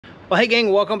Well, hey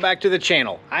gang, welcome back to the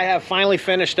channel. I have finally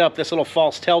finished up this little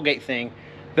false tailgate thing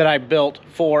that I built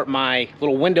for my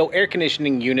little window air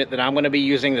conditioning unit that I'm going to be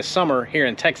using this summer here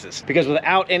in Texas. Because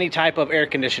without any type of air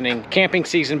conditioning, camping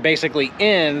season basically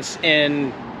ends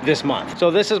in this month. So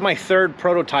this is my third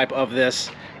prototype of this,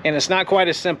 and it's not quite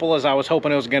as simple as I was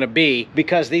hoping it was going to be,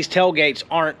 because these tailgates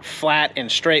aren't flat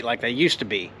and straight like they used to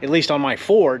be, at least on my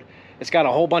Ford. It's got a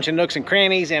whole bunch of nooks and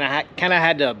crannies, and I kind of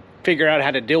had to figure out how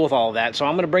to deal with all of that. So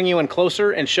I'm going to bring you in closer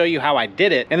and show you how I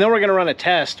did it. And then we're going to run a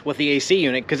test with the AC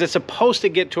unit, because it's supposed to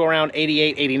get to around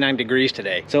 88, 89 degrees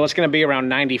today. So it's going to be around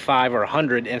 95 or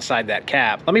 100 inside that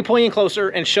cap. Let me pull you in closer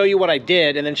and show you what I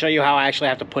did, and then show you how I actually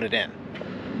have to put it in.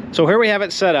 So here we have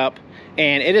it set up,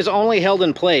 and it is only held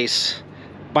in place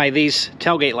by these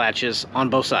tailgate latches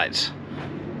on both sides.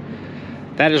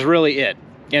 That is really it.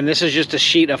 And this is just a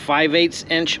sheet of 5/8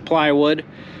 inch plywood,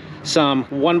 some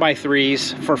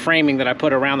 1x3s for framing that I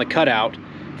put around the cutout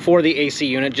for the AC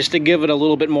unit, just to give it a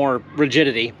little bit more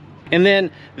rigidity. And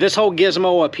then this whole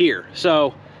gizmo up here.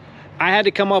 So I had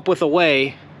to come up with a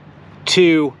way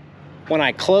to, when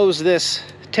I close this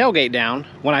tailgate down,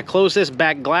 when I close this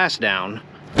back glass down,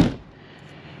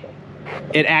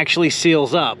 it actually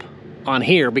seals up on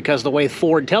here, because the way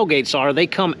Ford tailgates are, they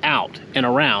come out and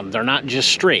around. They're not just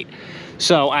straight.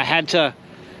 So I had to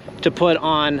put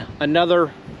on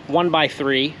another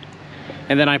 1x3,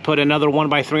 and then I put another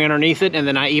 1x3 underneath it, and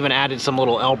then I even added some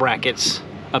little L brackets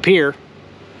up here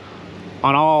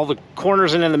on all the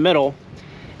corners and in the middle.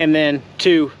 And then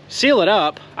to seal it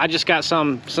up, I just got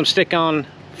some stick-on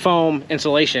foam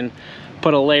insulation,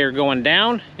 put a layer going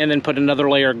down, and then put another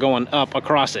layer going up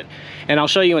across it. And I'll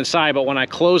show you inside, but when I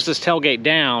close this tailgate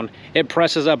down, it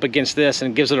presses up against this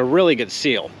and gives it a really good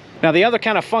seal. Now the other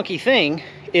kind of funky thing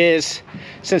is,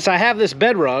 since I have this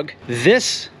bed rug,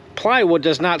 this plywood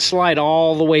does not slide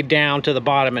all the way down to the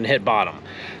bottom and hit bottom,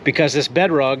 because this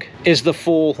bed rug is the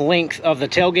full length of the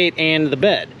tailgate and the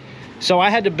bed. So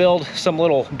I had to build some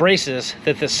little braces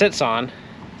that this sits on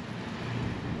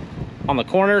the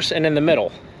corners and in the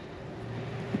middle.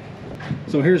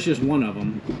 So here's just one of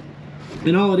them,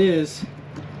 and all it is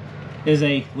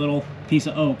a little piece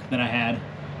of oak that I had,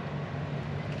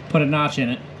 put a notch in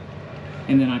it,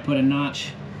 and then I put a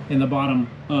notch in the bottom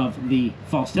of the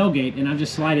false tailgate, and I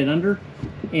just slide it under,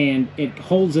 and it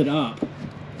holds it up.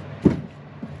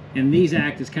 And these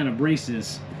act as kind of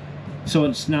braces, so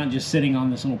it's not just sitting on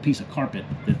this little piece of carpet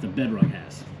that the bed rug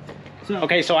has.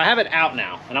 Okay, so I have it out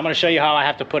now, and I'm going to show you how I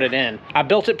have to put it in. I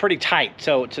built it pretty tight,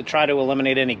 so to try to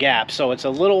eliminate any gaps. So it's a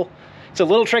little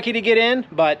tricky to get in,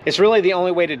 but it's really the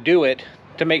only way to do it,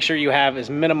 to make sure you have as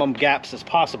minimum gaps as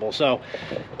possible. So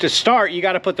to start, you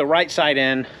got to put the right side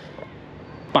in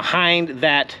behind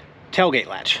that tailgate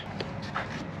latch.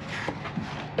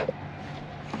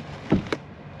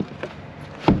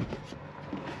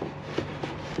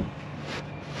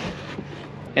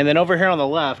 And then over here on the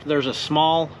left, there's a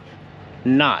small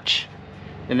notch,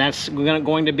 and that's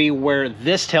going to be where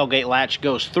this tailgate latch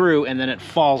goes through, and then it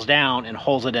falls down and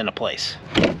holds it into place.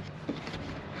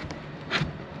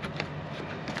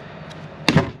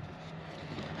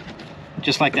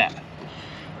 Just like that.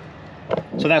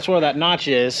 So that's where that notch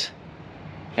is,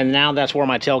 and now that's where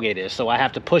my tailgate is. So I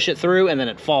have to push it through, and then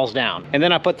it falls down. And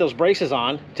then I put those braces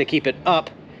on to keep it up,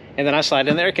 and then I slide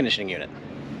in the air conditioning unit.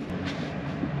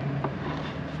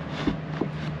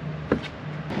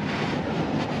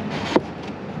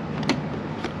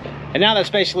 And now that's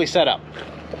basically set up.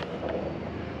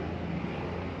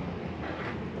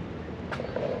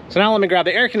 So now let me grab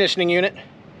the air conditioning unit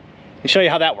and show you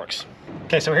how that works.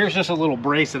 Okay, so here's just a little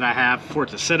brace that I have for it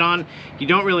to sit on. You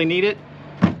don't really need it,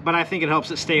 but I think it helps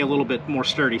it stay a little bit more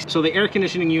sturdy. So the air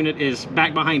conditioning unit is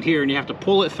back behind here, and you have to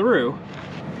pull it through.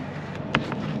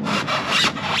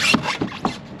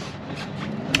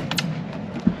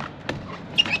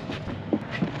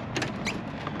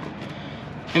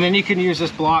 And then you can use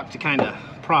this block to kind of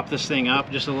prop this thing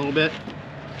up just a little bit.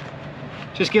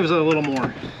 Just gives it a little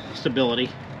more stability.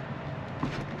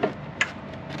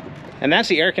 And that's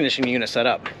the air conditioning unit set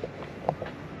up.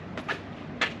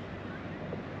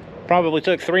 Probably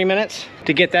took 3 minutes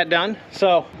to get that done.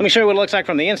 So let me show you what it looks like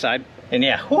from the inside. And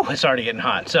yeah, whew, it's already getting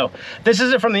hot. So this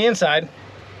is it from the inside.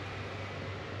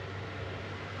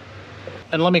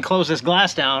 And let me close this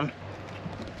glass down.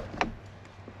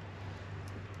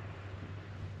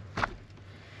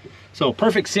 So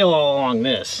perfect seal all along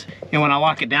this. And when I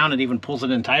lock it down, it even pulls it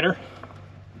in tighter.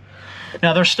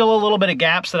 Now there's still a little bit of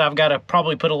gaps that I've got to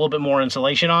probably put a little bit more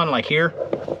insulation on, like here.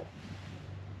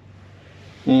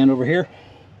 And over here.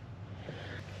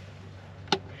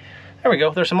 There we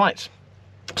go, there's some lights.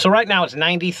 So right now it's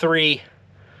 93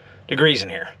 degrees in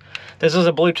here. This is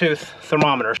a Bluetooth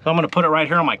thermometer. So I'm gonna put it right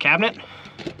here on my cabinet.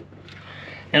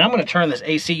 And I'm gonna turn this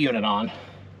AC unit on.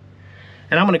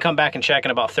 And I'm gonna come back and check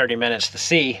in about 30 minutes to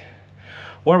see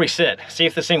where we sit. See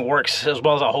if this thing works as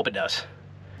well as I hope it does.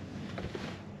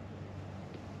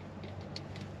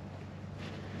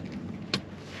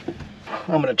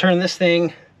 I'm gonna turn this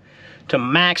thing to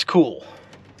max cool.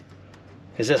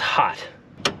 Is this hot?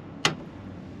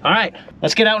 All right,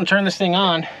 let's get out and turn this thing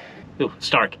on. Ooh,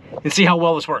 it's dark. And see how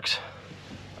well this works.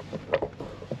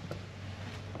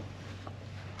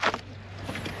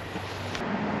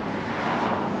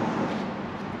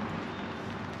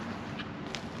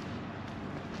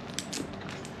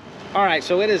 All right,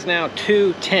 so it is now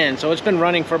 2:10, so it's been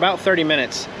running for about 30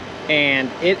 minutes,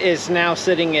 and it is now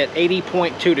sitting at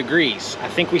 80.2 degrees. I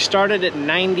think we started at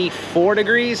 94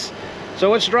 degrees,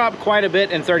 so it's dropped quite a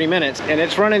bit in 30 minutes, and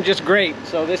it's running just great.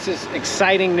 So this is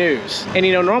exciting news. And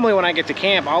you know, normally when I get to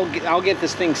camp, I'll get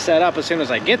this thing set up as soon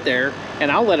as I get there, and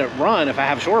I'll let it run if I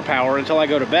have shore power until I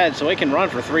go to bed, so it can run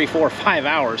for 3, 4, 5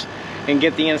 hours and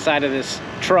get the inside of this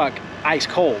truck ice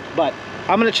cold. But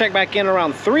I'm gonna check back in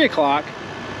around 3 o'clock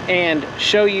and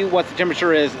show you what the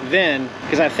temperature is then,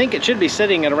 because I think it should be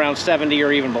sitting at around 70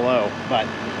 or even below. But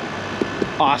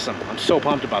awesome, I'm so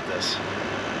pumped about this.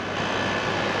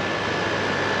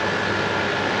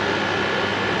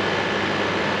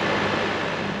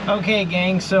 Okay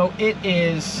gang, so it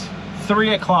is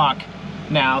 3 o'clock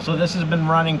now, so this has been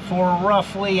running for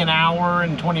roughly an hour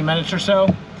and 20 minutes or so,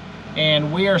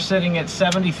 and we are sitting at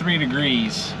 73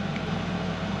 degrees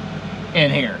in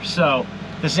here. So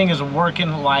this thing is working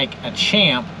like a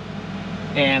champ,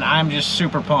 and I'm just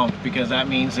super pumped because that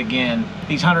means, again,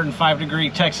 these 105 degree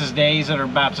Texas days that are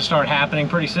about to start happening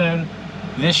pretty soon,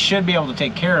 this should be able to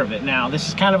take care of it. Now, this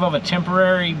is kind of a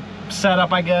temporary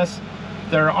setup, I guess.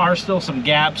 There are still some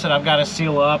gaps that I've got to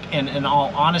seal up, and in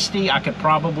all honesty, I could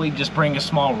probably just bring a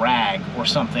small rag or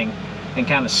something and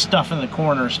kind of stuff in the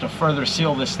corners to further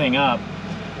seal this thing up.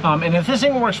 And if this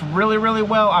thing works really, really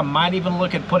well, I might even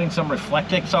look at putting some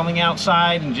Reflectix on the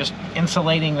outside and just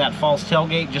insulating that false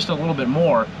tailgate just a little bit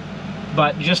more.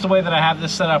 But just the way that I have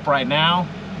this set up right now,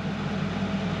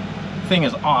 the thing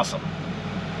is awesome.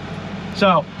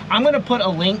 So I'm gonna put a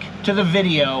link to the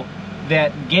video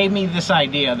that gave me this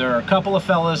idea. There are a couple of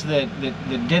fellas that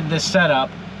did this setup.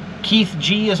 Keith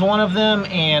G is one of them,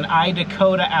 and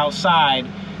iDakota Outside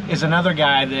is another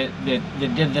guy that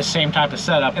did this same type of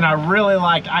setup, and I really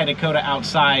liked iDakota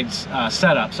Outside's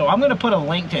setup. So I'm going to put a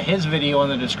link to his video in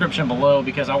the description below,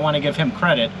 because I want to give him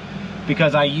credit,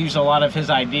 because I used a lot of his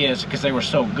ideas because they were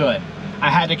so good. I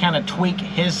had to kind of tweak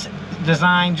his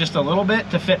design just a little bit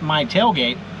to fit my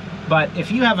tailgate, but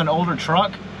if you have an older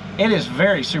truck, it is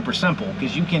very super simple,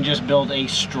 because you can just build a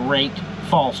straight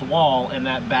false wall, and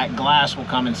that back glass will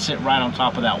come and sit right on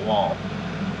top of that wall.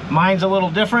 Mine's a little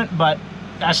different, but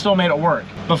I still made it work.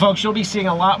 But folks, you'll be seeing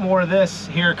a lot more of this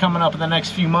here coming up in the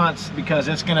next few months, because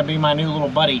it's gonna be my new little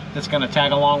buddy that's gonna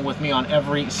tag along with me on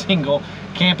every single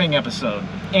camping episode.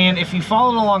 And if you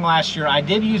followed along last year, I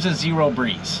did use a Zero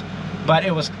Breeze, but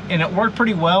it worked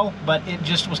pretty well, but it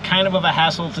just was kind of a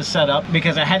hassle to set up,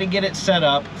 because I had to get it set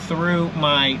up through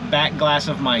my back glass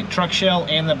of my truck shell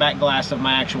and the back glass of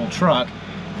my actual truck.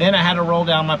 Then I had to roll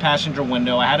down my passenger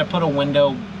window. I had to put a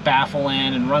window baffle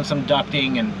in and run some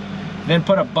ducting, and then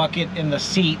put a bucket in the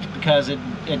seat because it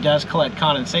does collect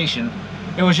condensation.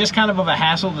 It was just kind of a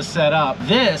hassle to set up.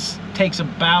 This takes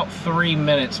about 3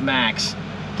 minutes max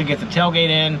to get the tailgate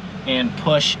in and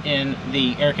push in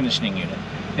the air conditioning unit.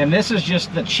 And this is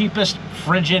just the cheapest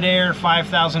Frigidaire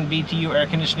 5000 BTU air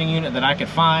conditioning unit that I could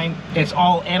find. It's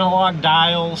all analog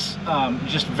dials,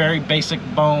 just very basic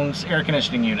bones air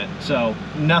conditioning unit. So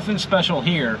nothing special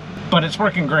here, but it's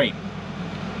working great.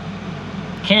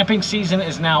 Camping season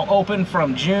is now open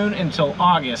from June until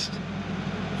August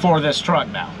for this truck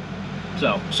now.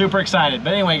 So super excited.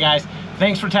 But anyway, guys,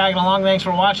 thanks for tagging along. Thanks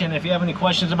for watching. If you have any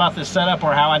questions about this setup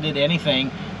or how I did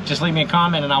anything, just leave me a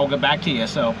comment and I will get back to you.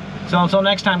 So until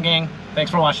next time, gang,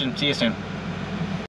 thanks for watching. See you soon.